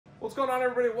What's going on,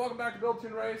 everybody? Welcome back to Build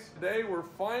Tune Race. Today we're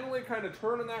finally kind of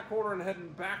turning that corner and heading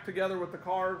back together with the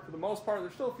car. For the most part,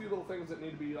 there's still a few little things that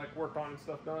need to be like worked on and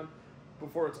stuff done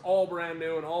before it's all brand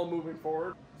new and all moving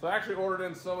forward. So I actually ordered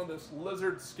in some of this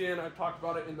lizard skin. I've talked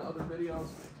about it in the other videos,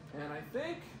 and I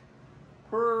think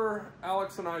per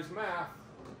Alex and I's math,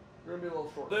 we're gonna be a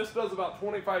little short. This does about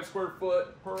 25 square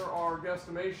foot per our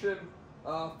guesstimation.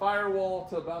 Firewall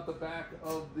to about the back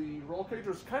of the roll cage,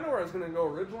 which is kind of where I was gonna go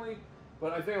originally.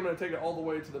 But I think I'm going to take it all the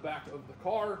way to the back of the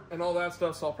car and all that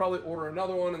stuff. So I'll probably order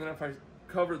another one. And then if I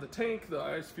cover the tank, the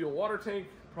ice fuel water tank,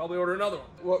 probably order another one.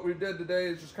 What we did today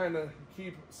is just kind of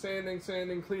keep sanding,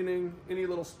 cleaning any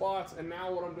little spots. And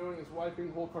now what I'm doing is wiping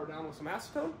the whole car down with some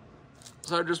acetone.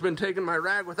 So I've just been taking my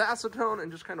rag with acetone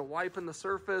and just kind of wiping the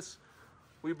surface.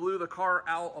 We blew the car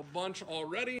out a bunch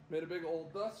already. Made a big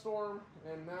old dust storm.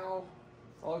 And now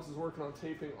Alex is working on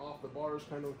taping off the bars.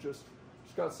 Kind of just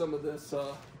got some of this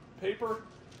paper,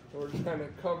 so we're just kind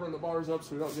of covering the bars up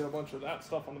so we don't get a bunch of that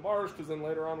stuff on the bars, because then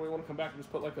later on we want to come back and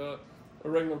just put like a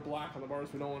regular black on the bars.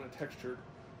 We don't want a textured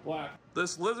black.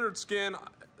 This lizard skin,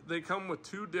 they come with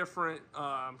two different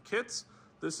kits.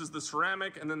 This is the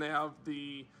ceramic, and then they have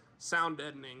the sound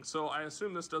deadening. So I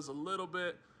assume this does a little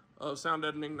bit of sound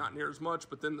deadening, not near as much,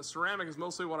 but then the ceramic is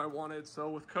mostly what I wanted. So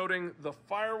with coating the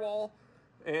firewall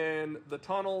and the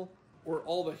tunnel where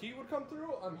all the heat would come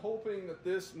through, I'm hoping that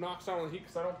this knocks down the heat,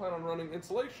 because I don't plan on running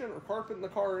insulation or carpet in the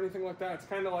car or anything like that. It's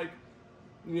kind of like,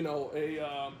 you know,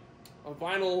 a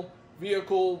vinyl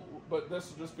vehicle, but this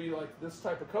will just be like this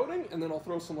type of coating, and then I'll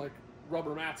throw some like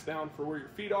rubber mats down for where your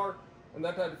feet are and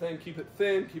that type of thing. Keep it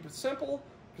thin, keep it simple,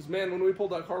 because man, when we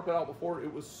pulled that carpet out before,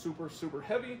 it was super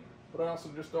heavy. But I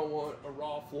also just don't want a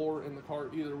raw floor in the car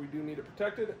either. We do need it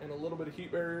protected, and a little bit of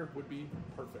heat barrier would be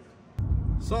perfect.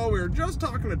 So we were just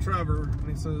talking to Trevor, and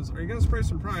he says, are you going to spray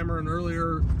some primer? And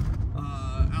earlier,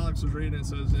 Alex was reading, it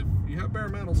says, if you have bare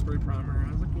metal, spray primer.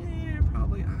 I was like, yeah,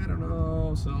 probably, I don't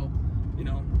know. So, you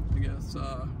know, I guess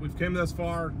we've came this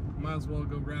far, might as well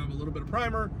go grab a little bit of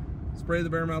primer, spray the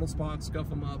bare metal spots, scuff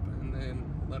them up, and then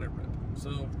let it rip.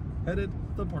 So, headed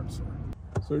to the parts store.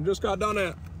 So we just got done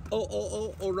at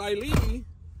O'Reilly,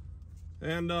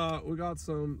 and we got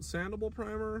some sandable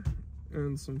primer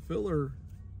and some filler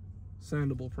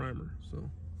sandable primer. So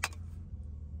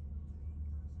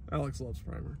Alex loves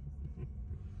primer.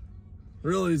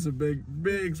 Really, he's a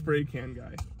big spray can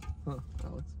guy, huh,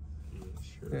 Alex? Yeah,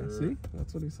 sure. Yeah, see,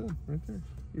 that's what he said right there.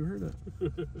 You heard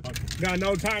it. Got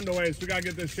no time to waste. We gotta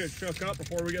get this shit shook up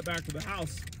before we get back to the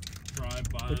house. Drive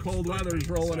by. The cold weather's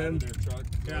rolling in. Truck,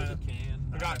 yeah,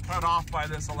 I got cut off by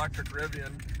this electric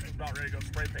Rivian. I was about ready to go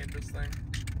spray paint this thing.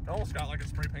 It almost got like a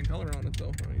spray paint color on it though.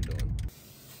 What are you doing?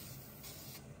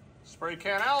 Spray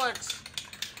can Alex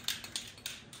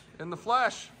in the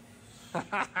flesh.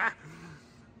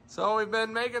 So we've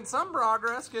been making some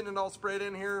progress, getting it all sprayed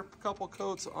in here. A couple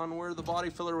coats on where the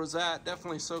body filler was at.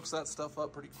 Definitely soaks that stuff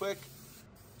up pretty quick.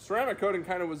 Ceramic coating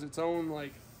kind of was its own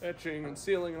like etching and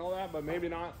sealing and all that, but maybe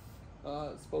not.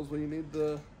 Supposedly you need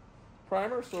the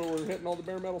primer, so we're hitting all the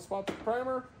bare metal spots with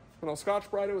primer, and I'll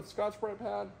Scotch-Brite it with a Scotch-Brite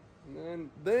pad, and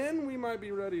then we might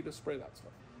be ready to spray that stuff.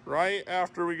 Right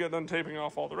after we get done taping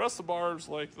off all the rest of the bars,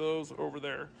 like those over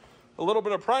there. A little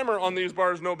bit of primer on these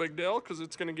bars, no big deal, because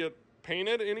it's going to get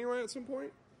painted anyway at some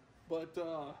point. But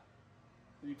the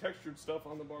textured stuff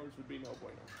on the bars would be no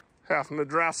bueno. Having to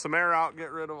draft some air out,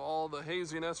 get rid of all the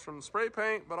haziness from the spray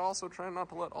paint, but also trying not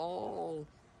to let all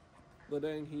the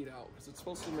dang heat out, because it's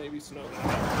supposed to maybe snow.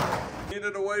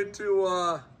 Needed a way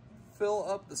to fill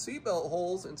up the seatbelt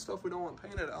holes and stuff we don't want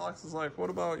painted. Alex is like, what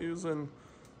about using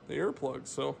the earplugs?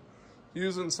 So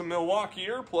using some Milwaukee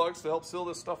earplugs to help seal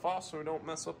this stuff off so we don't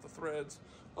mess up the threads.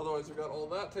 Otherwise, we got all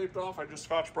that taped off. I just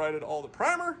Scotch-Brited all the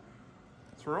primer.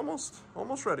 So we're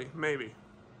almost ready, maybe.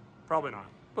 Probably not,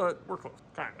 but we're close,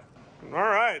 kinda. All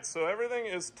right, so everything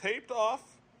is taped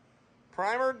off,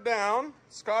 primered down,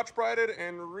 Scotch-Brited,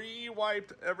 and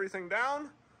re-wiped everything down.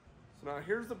 So now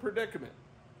here's the predicament.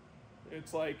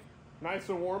 It's like nice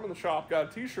and warm in the shop,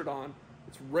 got a t-shirt on.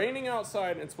 It's raining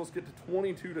outside, and it's supposed to get to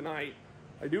 22 tonight.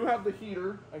 I do have the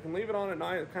heater. I can leave it on at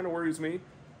night. It kind of worries me.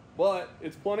 But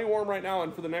it's plenty warm right now,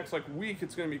 and for the next like week,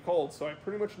 it's going to be cold. So I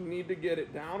pretty much need to get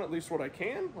it down, at least what I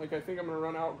can. Like I think I'm going to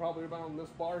run out probably about this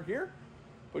bar here.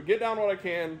 But get down what I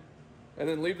can, and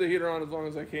then leave the heater on as long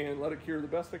as I can. Let it cure the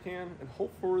best I can, and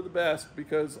hope for the best,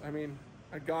 because, I mean,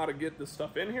 I got to get this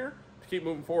stuff in here to keep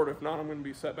moving forward. If not, I'm going to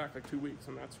be set back like 2 weeks,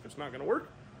 and that's just not going to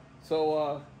work.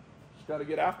 So just got to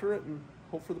get after it and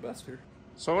hope for the best here.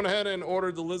 So I went ahead and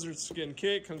ordered the lizard skin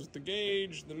kit. Comes with the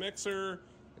gauge, the mixer,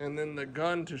 and then the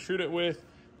gun to shoot it with.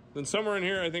 Then somewhere in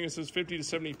here, I think it says 50 to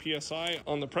 70 PSI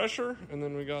on the pressure. And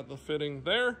then we got the fitting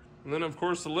there. And then of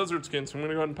course the lizard skin. So I'm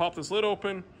gonna go ahead and pop this lid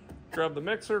open, grab the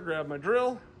mixer, grab my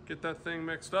drill, get that thing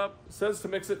mixed up. It says to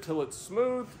mix it till it's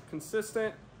smooth,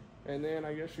 consistent, and then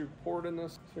I guess you pour it in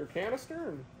this your canister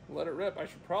and let it rip. I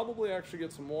should probably actually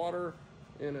get some water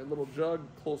in a little jug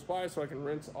close by so I can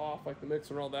rinse off like the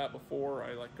mixer and all that before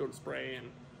I like go to spray and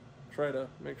try to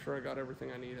make sure I got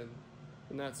everything I needed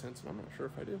in that sense, and I'm not sure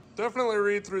if I do. Definitely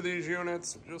read through these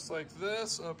units just like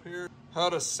this up here. How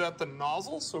to set the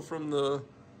nozzle. So from the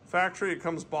factory it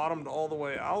comes bottomed all the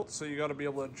way out, so you got to be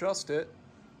able to adjust it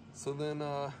so then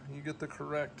you get the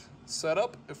correct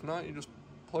setup. If not, you just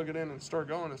plug it in and start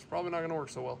going. It's probably not going to work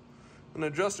so well. And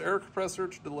adjust air compressor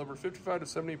to deliver 55 to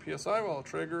 70 psi while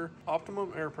trigger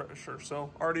optimum air pressure.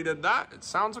 So already did that. It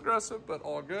sounds aggressive, but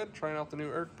all good. Trying out the new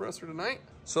air compressor tonight.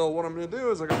 So what I'm gonna do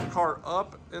is I got the car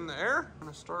up in the air. I'm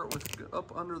gonna start with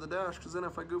up under the dash, because then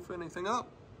if I goof anything up,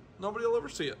 nobody will ever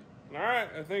see it. All right,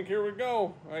 I think here we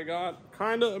go. I got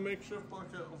kind of a makeshift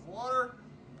bucket of water.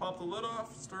 Pop the lid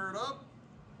off, stir it up,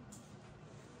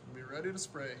 and be ready to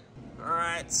spray. All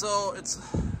right, so it's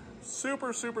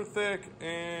super thick,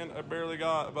 and I barely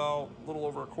got about a little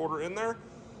over a quarter in there.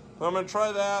 But I'm gonna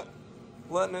try that,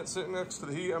 letting it sit next to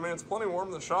the heat. I mean, it's plenty warm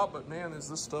in the shop, but man, is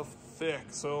this stuff thick.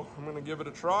 So I'm gonna give it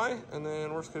a try, and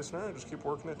then worst case scenario, just keep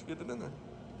working it to get it in there.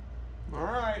 All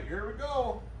right, here we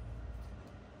go.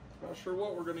 Not sure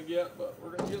what we're gonna get, but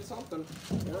we're gonna get something,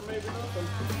 or maybe nothing.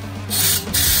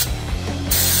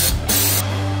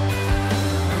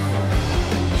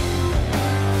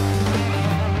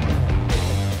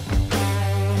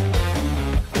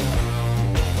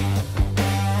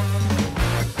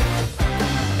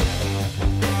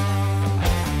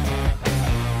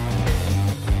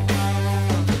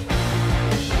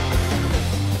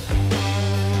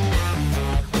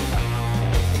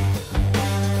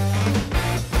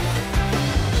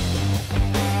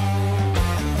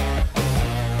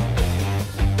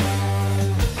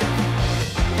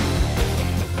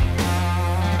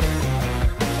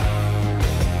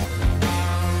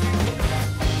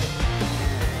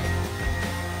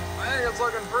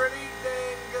 Looking pretty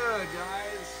dang good,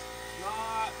 guys.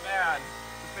 Not bad.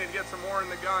 Just need to get some more in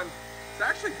the gun. It's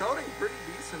actually coating pretty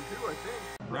decent too, I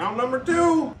think. Round number 2.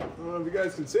 I don't know if you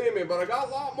guys can see me, but I got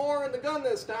a lot more in the gun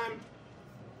this time.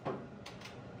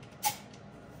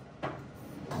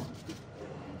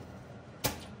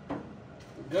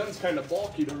 The gun's kind of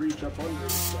bulky to reach up under.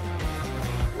 So.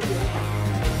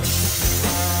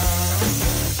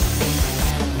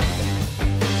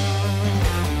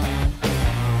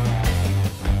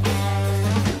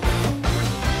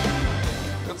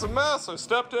 It's a mess. I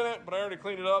stepped in it, but I already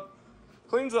cleaned it up.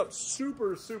 Cleans up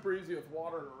super easy with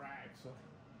water and a rag. So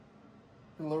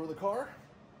I'm gonna lower the car,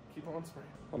 keep on spraying.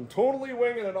 I'm totally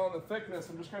winging it on the thickness.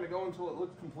 I'm just kind of going until it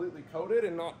looks completely coated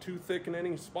and not too thick in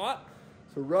any spot.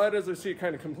 So right as I see it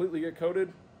kind of completely get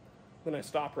coated, then I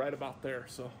stop right about there.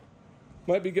 So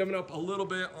might be giving up a little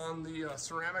bit on the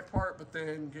ceramic part, but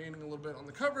then gaining a little bit on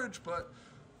the coverage, but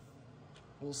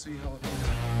we'll see how it goes.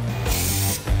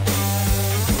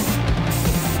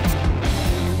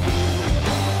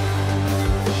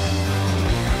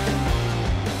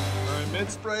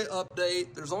 Mid-spray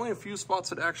update. There's only a few spots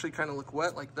that actually kind of look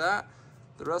wet like that.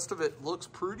 The rest of it looks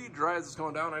pretty dry as it's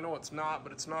going down. I know it's not,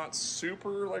 but it's not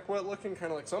super like wet looking,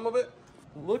 kind of like some of it.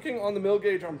 Looking on the mill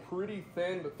gauge, I'm pretty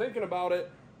thin, but thinking about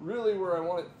it, really where I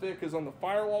want it thick is on the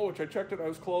firewall, which I checked it, I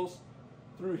was close.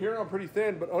 Through here, I'm pretty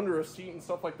thin, but under a seat and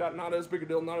stuff like that, not as big a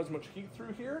deal, not as much heat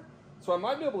through here. So I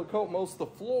might be able to coat most of the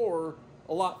floor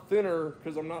a lot thinner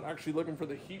because I'm not actually looking for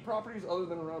the heat properties other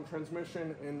than around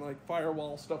transmission and like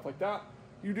firewall, stuff like that.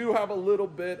 You do have a little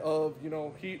bit of, you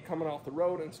know, heat coming off the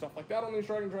road and stuff like that on these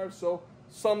drag and drives, so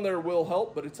some there will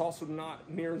help, but it's also not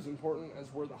near as important as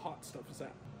where the hot stuff is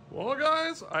at. Well,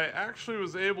 guys, I actually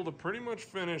was able to pretty much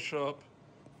finish up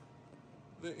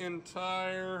the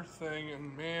entire thing,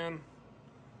 and man,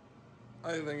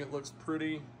 I think it looks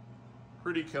pretty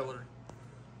killer.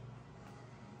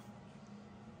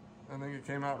 I think it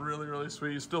came out really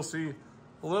sweet. You still see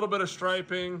a little bit of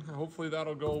striping. Hopefully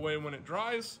that'll go away when it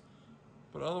dries.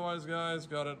 But otherwise, guys,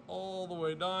 got it all the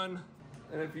way done.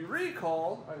 And if you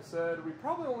recall, I said we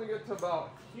probably only get to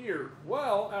about here.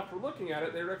 Well, after looking at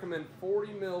it, they recommend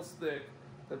 40 mils thick.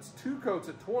 That's 2 coats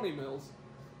at 20 mils.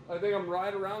 I think I'm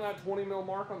right around that 20 mil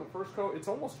mark on the first coat. It's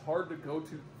almost hard to go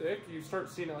too thick. You start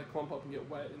seeing it like clump up and get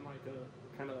wet in like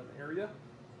a kind of an area.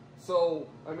 So,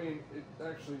 I mean, it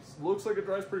actually looks like it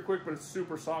dries pretty quick, but it's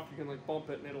super soft. You can like bump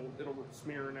it and it'll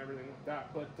smear and everything like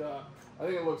that. But I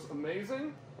think it looks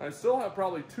amazing. I still have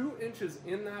probably 2 inches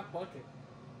in that bucket.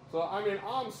 So, I mean,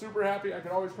 I'm super happy. I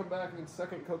can always come back and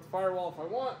second coat the firewall if I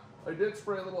want. I did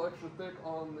spray a little extra thick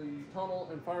on the tunnel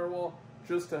and firewall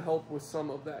just to help with some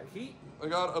of that heat. I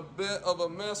got a bit of a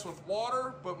mess with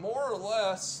water, but more or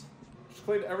less, just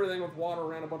cleaned everything with water,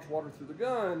 ran a bunch of water through the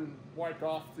gun, wiped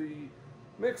off the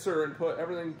mixer, and put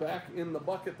everything back in the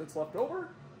bucket that's left over.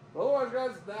 But otherwise,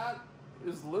 guys, that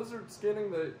is lizard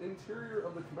skinning the interior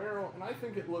of the Camaro, and I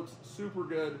think it looks super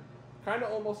good. Kind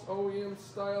of almost OEM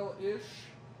style-ish,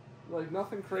 like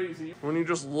nothing crazy. When you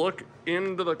just look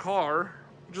into the car,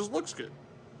 it just looks good.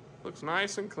 Looks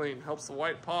nice and clean. Helps the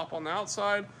white pop on the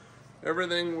outside.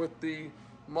 Everything with the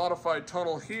modified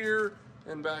tunnel here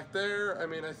and back there. I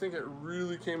mean, I think it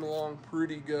really came along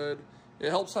pretty good. It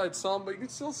helps hide some, but you can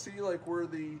still see like where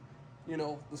the, you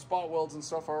know, the spot welds and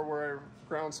stuff are, where I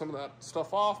ground some of that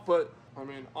stuff off. But I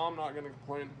mean, I'm not gonna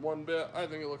complain one bit. I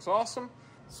think it looks awesome.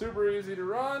 Super easy to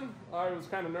run. I was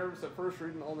kind of nervous at first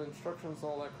reading all the instructions and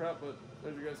all that crap, but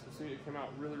as you guys can see, it came out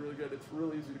really, really good. It's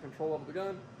really easy to control out of the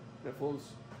gun, and it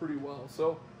flows pretty well.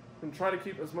 So I'm gonna try to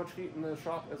keep as much heat in the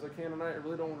shop as I can tonight. I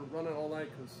really don't want to run it all night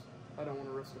because I don't want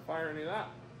to risk a fire or any of that.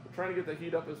 I'm trying to get the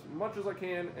heat up as much as I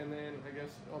can, and then I guess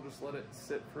I'll just let it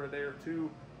sit for a day or two.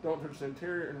 Don't touch the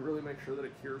interior, and really make sure that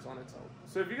it cures on its own.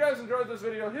 So if you guys enjoyed this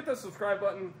video, hit the subscribe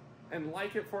button and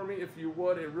like it for me if you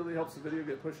would. It really helps the video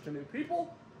get pushed to new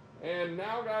people. And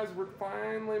now, guys, we're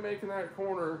finally making that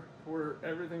corner where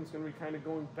everything's going to be kind of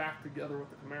going back together with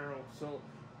the Camaro. So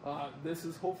this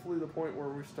is hopefully the point where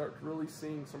we start really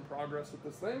seeing some progress with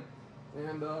this thing.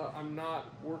 And I'm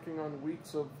not working on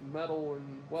weeks of metal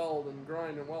and weld and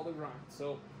grind and weld and grind.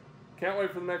 So can't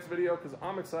wait for the next video because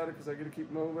I'm excited because I get to keep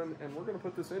moving. And we're going to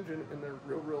put this engine in there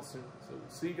real, real soon. So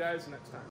see you guys next time.